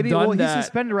he Yeah, couldn't maybe. have done Well, that. he's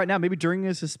suspended right now. Maybe during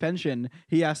his suspension,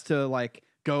 he has to like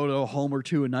go to a home or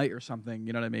two a night or something.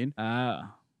 You know what I mean?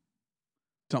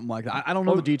 Something like that. I don't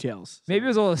know Or the details. Maybe it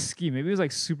was all a scheme. Maybe he was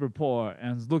like super poor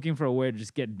and was looking for a way to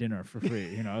just get dinner for free.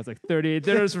 It's like 38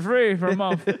 dinners for free for a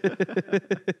month.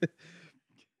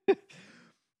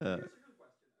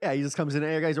 Yeah, he just comes in.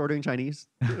 Hey, you guys ordering Chinese?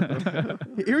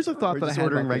 Here's a thought Or that I just had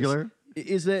ordering about this. regular?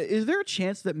 Is there a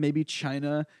chance that maybe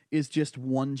China is just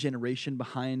one generation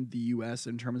behind the U.S.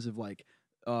 in terms of like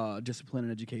discipline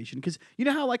and education? Because you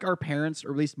know how like our parents, or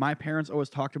at least my parents, always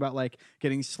talked about like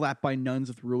getting slapped by nuns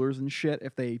with rulers and shit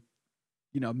if they,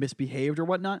 misbehaved or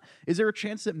whatnot. Is there a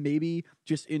chance that maybe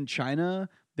just in China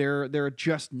they're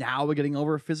just now getting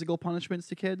over physical punishments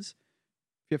to kids,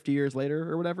 50 years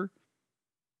later or whatever?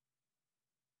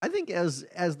 I think as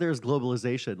there's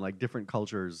globalization, like different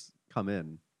cultures come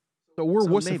in. So we're So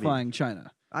maybe. wussifying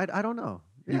China. I don't know.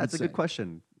 You Yeah, could it's a say. good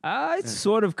question. I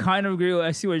sort of kind of agree.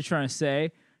 I see what you're trying to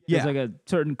say. Yeah. There's like a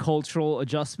certain cultural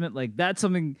adjustment. Like that's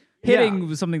something hitting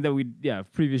was something that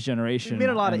previous generation. We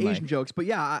made a lot of and, Asian jokes, but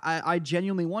yeah, I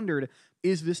genuinely wondered,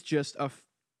 is this just a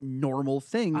normal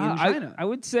thing in China? I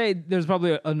would say there's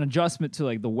probably an adjustment to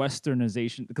like the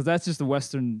westernization, because that's just the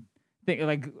Western thing.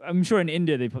 Like I'm sure in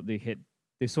India they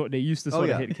used to sort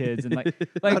of hit kids and like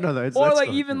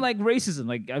even like racism.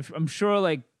 Like I'm sure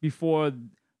like before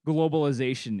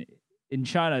globalization in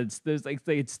China,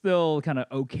 it's still kind of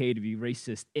okay to be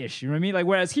racist-ish. You know what I mean? Like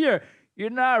whereas here, you're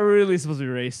not really supposed to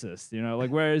be racist. You know, like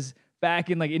whereas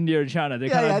back in like India or China,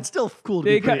 it's still cool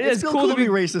to be it's still cool to be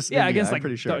racist. Yeah, India, against I'm like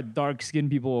pretty sure. dark-skinned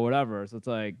people or whatever. So it's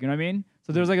like, you know what I mean?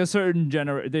 So there's like a certain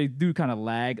they do kind of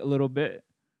lag a little bit.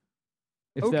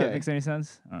 If that makes any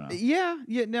sense, I don't know.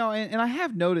 Yeah, no, and I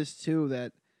have noticed too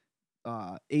that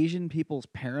Asian people's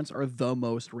parents are the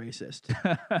most racist.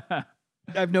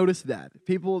 I've noticed that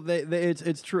people,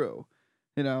 it's true,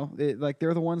 you know, like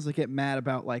they're the ones that get mad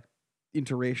about like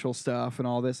interracial stuff and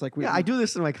all this. Like, I do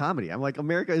this in my comedy. I'm like,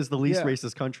 America is the least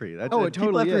racist country. It people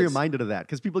totally have to be is. reminded of that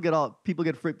because people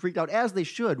get freaked out, as they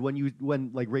should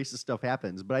when like racist stuff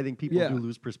happens. But I think people do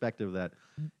lose perspective that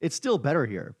it's still better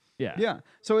here. Yeah.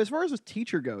 So as far as this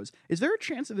teacher goes, is there a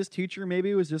chance that this teacher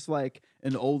maybe was just like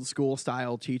an old school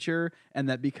style teacher, and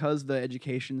that because the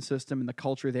education system and the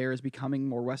culture there is becoming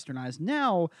more westernized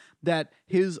now, that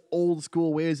his old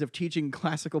school ways of teaching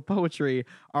classical poetry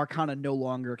are kind of no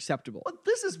longer acceptable? Well,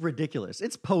 this is ridiculous.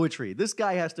 It's poetry. This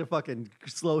guy has to fucking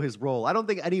slow his roll. I don't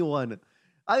think anyone.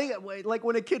 I think like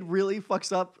when a kid really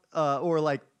fucks up, or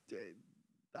like,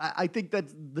 I think that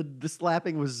the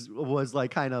slapping was like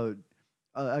kind of.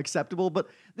 Acceptable, but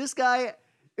this guy,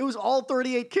 it was all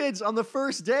 38 kids on the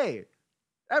first day.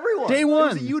 Everyone. Day one.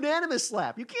 It was a unanimous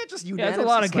slap. You can't just unanimously it's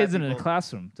a lot of kids people. in a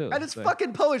classroom, too. And it's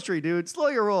fucking poetry, dude. Slow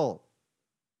your roll.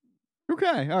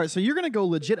 Okay. All right. So you're going to go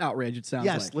legit outrage, it sounds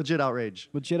like. Yes, legit outrage.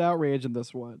 Legit outrage in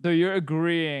this one. So you're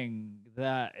agreeing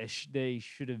that they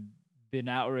should have been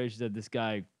outraged that this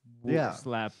guy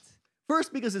slapped.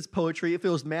 First, because it's poetry. If it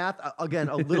was math, again,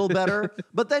 a little better.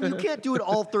 But then you can't do it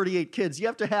all 38 kids. You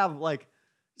have to have like,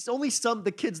 it's only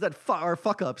the kids that are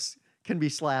fuck ups can be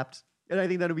slapped. And I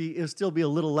think it'll still be a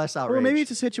little less outrage. Or maybe it's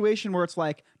a situation where it's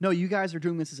like, no, you guys are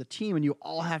doing this as a team and you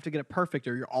all have to get it perfect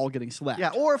or you're all getting slapped. Yeah,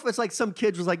 or if it's like some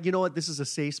kids was like, you know what, this is a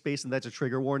safe space and that's a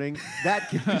trigger warning, that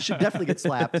kid should definitely get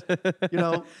slapped. You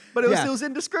know? But it was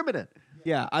indiscriminate.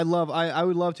 Yeah, I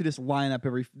would love to just line up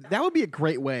that would be a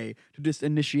great way to just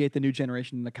initiate the new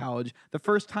generation into college. The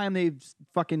first time they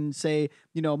fucking say,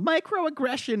 you know,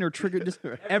 microaggression or trigger, just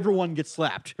everyone gets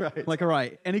slapped. Right. Like, all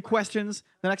right, any questions?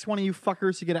 The next one of you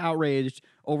fuckers to get outraged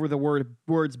over the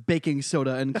words baking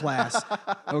soda in class,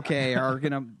 okay, are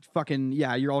gonna fucking,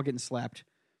 you're all getting slapped.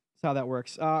 That's how that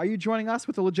works. Are you joining us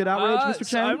with a legit outrage, Mr.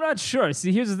 Chang? I'm not sure.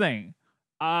 See, here's the thing.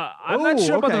 I'm not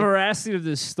sure about the veracity of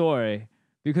this story.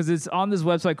 Because it's on this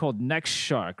website called Next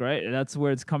Shark, right? That's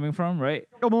where it's coming from, right?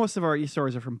 Oh, most of our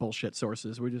stories are from bullshit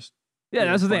sources. We just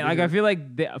that's the thing. Like I feel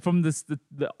like from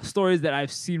the stories that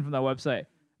I've seen from that website,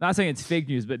 not saying it's fake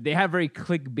news, but they have very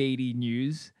clickbaity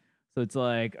news. So it's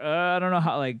like I don't know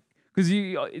how, like, because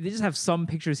they just have some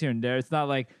pictures here and there. It's not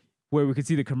like where we could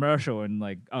see the commercial and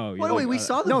like, wait, we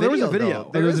saw the video. There was a video.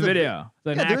 There was a video.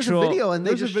 There's a video, and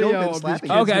they just showed them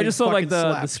slapping. Okay, I just saw like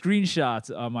the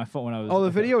screenshots on my phone when I was. Oh, the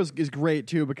video is great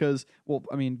too because, well,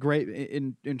 I mean, great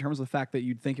in terms of the fact that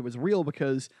you'd think it was real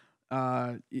because,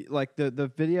 like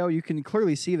the video, you can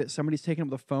clearly see that somebody's taking up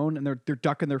the phone and they're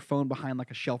ducking their phone behind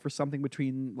like a shelf or something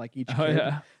between like each kid.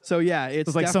 Yeah. So yeah,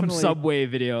 it's like some subway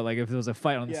video. Like if there was a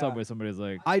fight on the subway, somebody's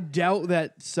like. I doubt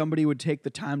that somebody would take the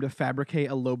time to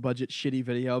fabricate a low budget shitty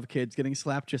video of kids getting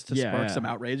slapped just to spark some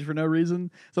outrage for no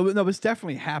reason. So no, this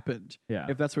definitely happened. Yeah.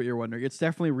 If that's what you're wondering, it's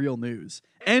definitely real news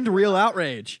and real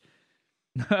outrage.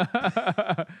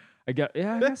 I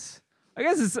guess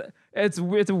it's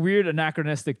a weird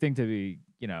anachronistic thing to be,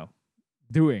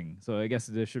 doing. So I guess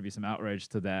there should be some outrage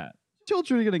to that.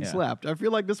 Children getting slapped. I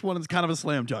feel like this one is kind of a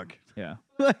slam dunk. Yeah.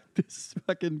 This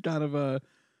fucking kind of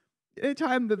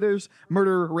anytime that there's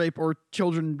murder, rape, or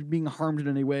children being harmed in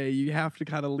any way, you have to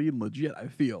kind of lean legit, I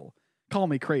feel. Call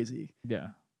me crazy. Yeah.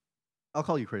 I'll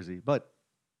call you crazy, but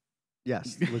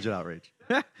yes, legit outrage.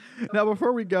 Now,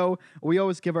 before we go, we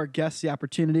always give our guests the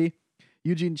opportunity.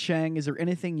 YouJean Chang, is there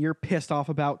anything you're pissed off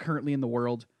about currently in the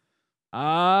world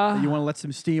that you want to let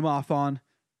some steam off on?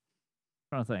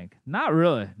 I'm trying to think. Not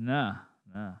really. No.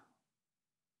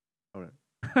 Okay.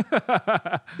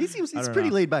 He's pretty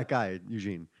laid back guy,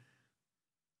 YouJean.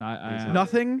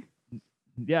 Nothing?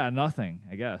 Yeah, nothing,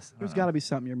 I guess. There's got to be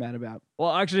something you're mad about.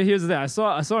 Well, actually, here's the thing. I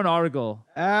saw an article.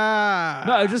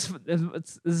 No, this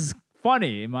is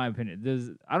funny in my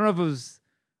opinion. I don't know if it was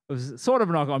sort of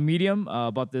an article on Medium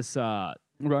about this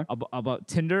about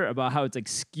Tinder, about how it's like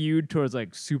skewed towards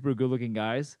like super good looking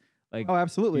guys. Like, oh,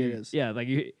 absolutely, it is. Yeah, like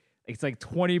it's like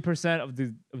 20% of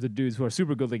the dudes who are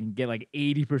super good looking get like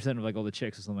 80% of like all the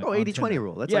chicks or something. Oh, 80-20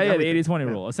 rule. That's the everything. 80-20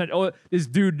 rule. Essentially, this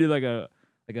dude did like a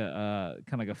kind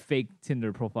of like a fake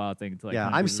Tinder profile thing to like. Yeah,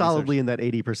 I'm solidly in that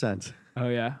 80%. Oh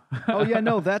yeah. Oh yeah,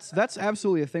 no, that's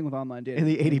absolutely a thing with online dating.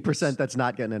 In the 80% that's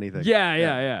not getting anything.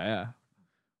 Yeah.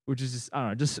 Which is just, I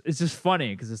don't know, it's just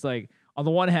funny because it's like, on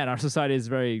the one hand, our society is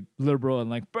very liberal and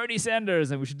like Bernie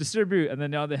Sanders and we should distribute, and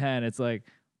then on the other hand, it's like,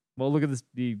 well, look at this.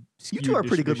 You two are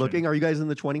pretty good looking. Are you guys in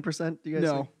the 20%? Do you guys?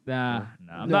 No. Think? Nah.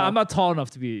 I'm not tall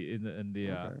enough to be in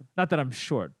the. Okay. Not that I'm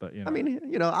short, but you know. I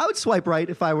mean, I would swipe right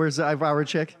if I were a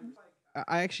chick.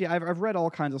 I've read all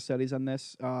kinds of studies on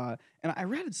this, and I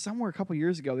read it somewhere a couple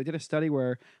years ago. They did a study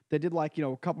where they did like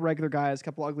a couple regular guys, a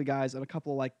couple ugly guys, and a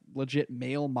couple like legit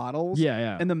male models.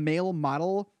 Yeah. And the male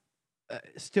model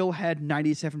still had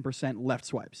 97% left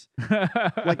swipes.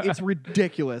 Like, it's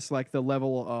ridiculous. Like the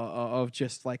level of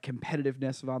just like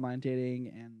competitiveness of online dating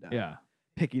and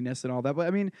pickiness and all that. But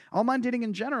I mean, online dating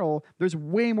in general, there's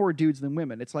way more dudes than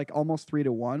women. It's like almost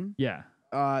 3-1. Yeah.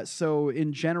 So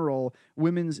in general,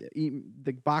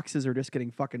 the boxes are just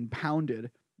getting fucking pounded.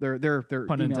 Their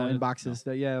email inboxes.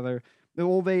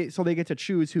 No. They get to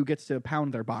choose who gets to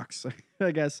pound their box,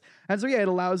 I guess. And so it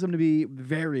allows them to be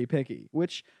very picky.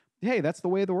 Which, hey, that's the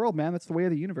way of the world, man. That's the way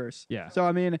of the universe. Yeah. So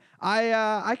I mean,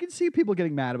 I can see people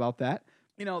getting mad about that.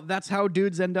 That's how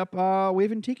dudes end up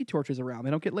waving tiki torches around.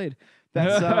 They don't get laid.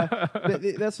 That's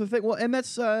that's the thing. Well, and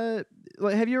that's have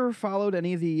you ever followed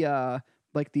any of the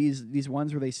like these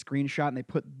ones where they screenshot and they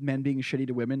put men being shitty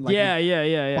to women, like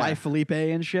by Felipe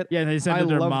and shit. Yeah, and they send it to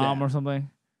their mom or something.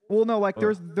 Well, no, like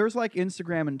there's like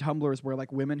Instagram and Tumblrs where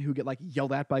like women who get like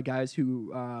yelled at by guys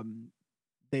who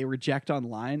they reject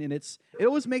online, and it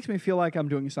always makes me feel like I'm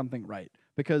doing something right,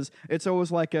 because it's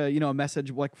always like a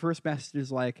message, like first message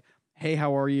is like, hey,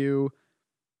 how are you?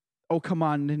 Oh, come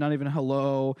on, not even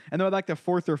hello. And then like the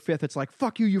fourth or fifth, it's like,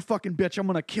 fuck you, you fucking bitch. I'm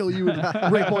going to kill you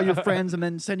and rape all your friends and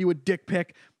then send you a dick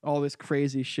pic. All this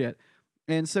crazy shit.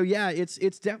 And so, yeah,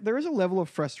 there is a level of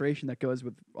frustration that goes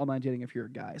with online dating if you're a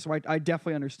guy. So I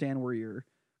definitely understand where you're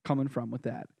coming from with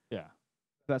that. Yeah.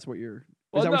 That's what you're...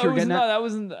 Well, is that what you're getting at? No, that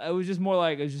wasn't... It was just more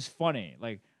like, it was just funny.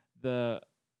 Like, I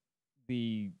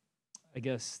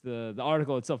guess the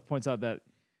article itself points out that,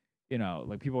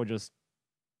 like people are just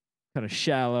kind of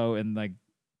shallow and like,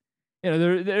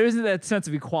 there isn't that sense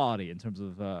of equality in terms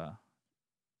of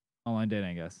online dating,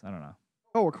 I guess. I don't know.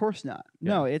 Oh, of course not. Yeah.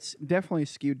 No, it's definitely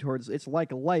skewed towards, it's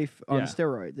like life on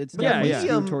steroids. It's definitely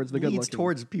skewed towards the good leads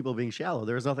towards people being shallow.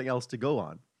 There's nothing else to go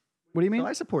on. What do you mean? So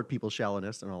I support people's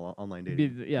shallowness in online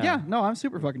dating. Yeah, no, I'm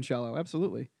super fucking shallow.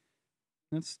 Absolutely.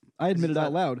 I admit it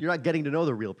out loud. You're not getting to know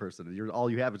the real person. All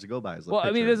you have is to go by. Well,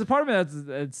 I mean, there's a part of me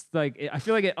that's like, I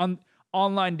feel like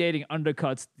online dating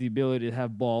undercuts the ability to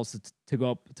have balls to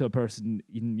go up to a person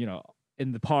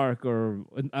in the park or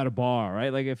at a bar,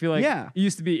 right? Like, I feel like it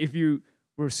used to be if you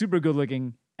were super good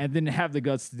looking and didn't have the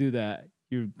guts to do that,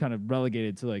 you're kind of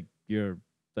relegated to like your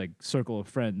like circle of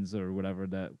friends or whatever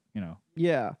that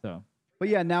Yeah. So, but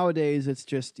yeah, nowadays it's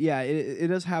just it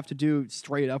does have to do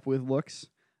straight up with looks.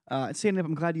 Saying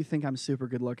I'm glad you think I'm super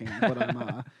good looking, but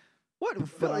I'm what?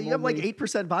 But you have like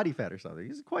 8% body fat or something.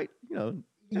 He's quite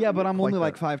Yeah, but I'm only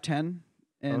like 5'10",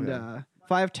 and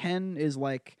 5'10" is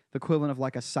like the equivalent of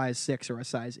like a size 6 or a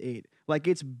size 8. Like,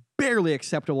 it's barely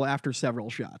acceptable after several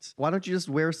shots. Why don't you just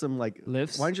wear some like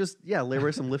lifts? Why don't you just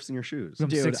wear some lifts in your shoes?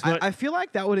 Dude, I feel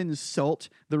like that would insult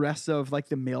the rest of like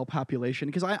the male population,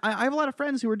 because I have a lot of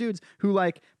friends who are dudes who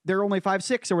like they're only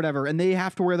 5'6" or whatever, and they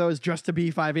have to wear those just to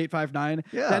be 5'8", 5'9".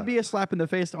 Yeah. That'd be a slap in the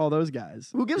face to all those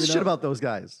guys. Who gives a shit about those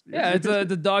guys? Yeah, it's the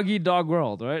dog-eat-dog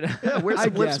world, right? Yeah, wear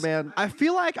some lifts, man. I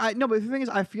feel like but the thing is,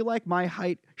 I feel like my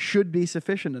height should be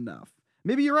sufficient enough.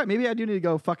 Maybe you're right. Maybe I do need to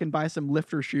go fucking buy some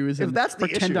lifter shoes and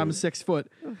pretend I'm 6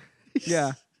 foot.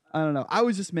 Yeah, I don't know. I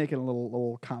was just making a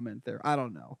little comment there. I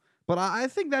don't know, but I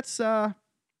think that is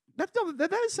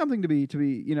something to be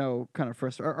kind of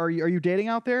frustrated. Are you dating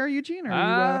out there, Eugene?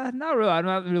 Not really. I'm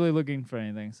not really looking for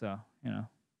anything. So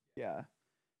Yeah.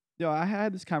 I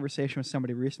had this conversation with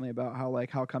somebody recently about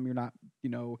how come you're not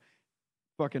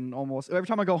fucking almost every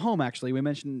time I go home. Actually, we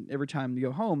mentioned every time you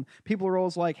go home, people are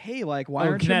always like, "Hey, like, why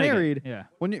aren't you married?" Yeah.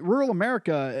 When rural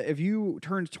America, if you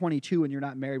turned 22 and you're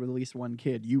not married with at least one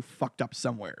kid, you fucked up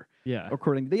somewhere. Yeah.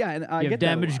 According to and I you get have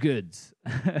damaged goods.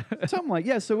 Something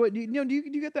like So what do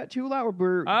you get that too, a lot?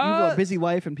 Where you have a busy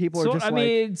life and people are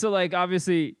just so like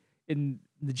obviously in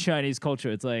the Chinese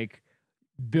culture, it's like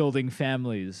building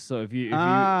families. So if you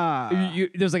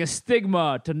there's like a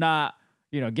stigma to not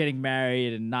getting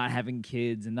married and not having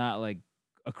kids and not like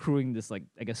accruing this like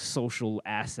I guess social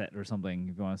asset or something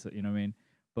if you want to say, you know what I mean.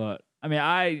 But I mean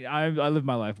I live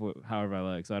my life however I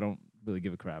like, so I don't really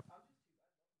give a crap.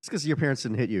 It's because your parents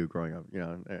didn't hit you growing up, you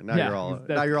know. Now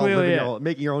Yeah, you're all living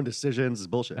making your own decisions is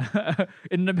bullshit.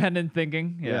 Independent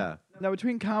thinking. Yeah. Now,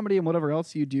 between comedy and whatever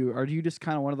else you do, are you just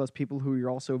kind of one of those people who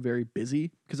you're also very busy?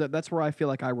 Because that's where I feel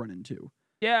like I run into.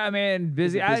 Yeah, I mean,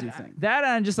 busy. Thing. That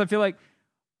and just I feel like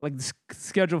the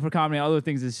schedule for comedy and other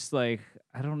things is just like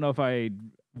I don't know if I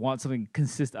want something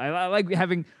consistent. I like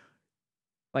having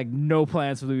like no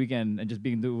plans for the weekend and just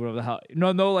being able to do whatever the hell.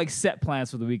 No like set plans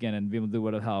for the weekend and being able to do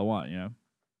whatever the hell I want. You know.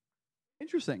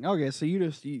 Interesting. Okay, so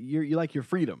you like your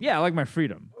freedom. Yeah, I like my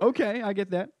freedom. Okay, I get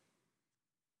that.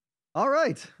 All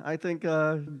right. I think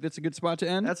that's a good spot to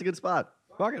end. That's a good spot.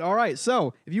 Fuck it. All right.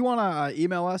 So if you want to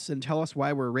email us and tell us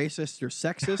why we're racist or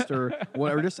sexist or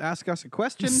whatever, just ask us a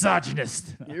question.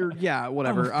 Misogynist. Yeah,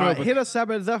 whatever. Hit us up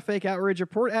at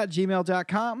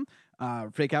thefakeoutragereport@gmail.com.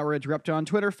 Fake Outrage Rept on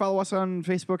Twitter. Follow us on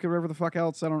Facebook and whatever the fuck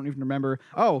else. I don't even remember.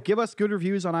 Oh, give us good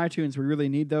reviews on iTunes. We really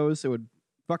need those. It would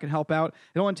fucking help out.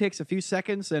 It only takes a few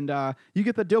seconds, and you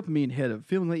get the dopamine hit of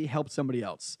feeling that you helped somebody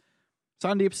else.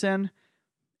 Sandeep Sen,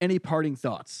 any parting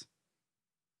thoughts?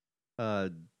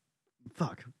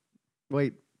 Fuck.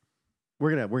 Wait.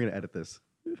 We're gonna edit this.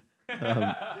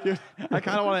 I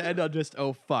kind of want to end on just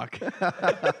fuck.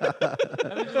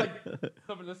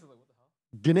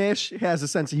 Ganesh has a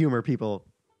sense of humor. People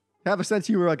have a sense of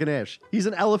humor about Ganesh. He's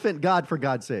an elephant god, for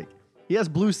God's sake. He has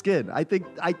blue skin. I think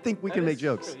we can make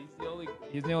jokes.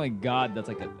 He's the only god that's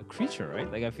like a creature,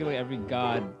 right? Like I feel like every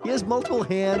god. He has multiple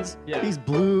hands. Yeah. He's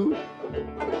blue.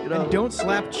 You know. And don't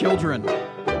slap children.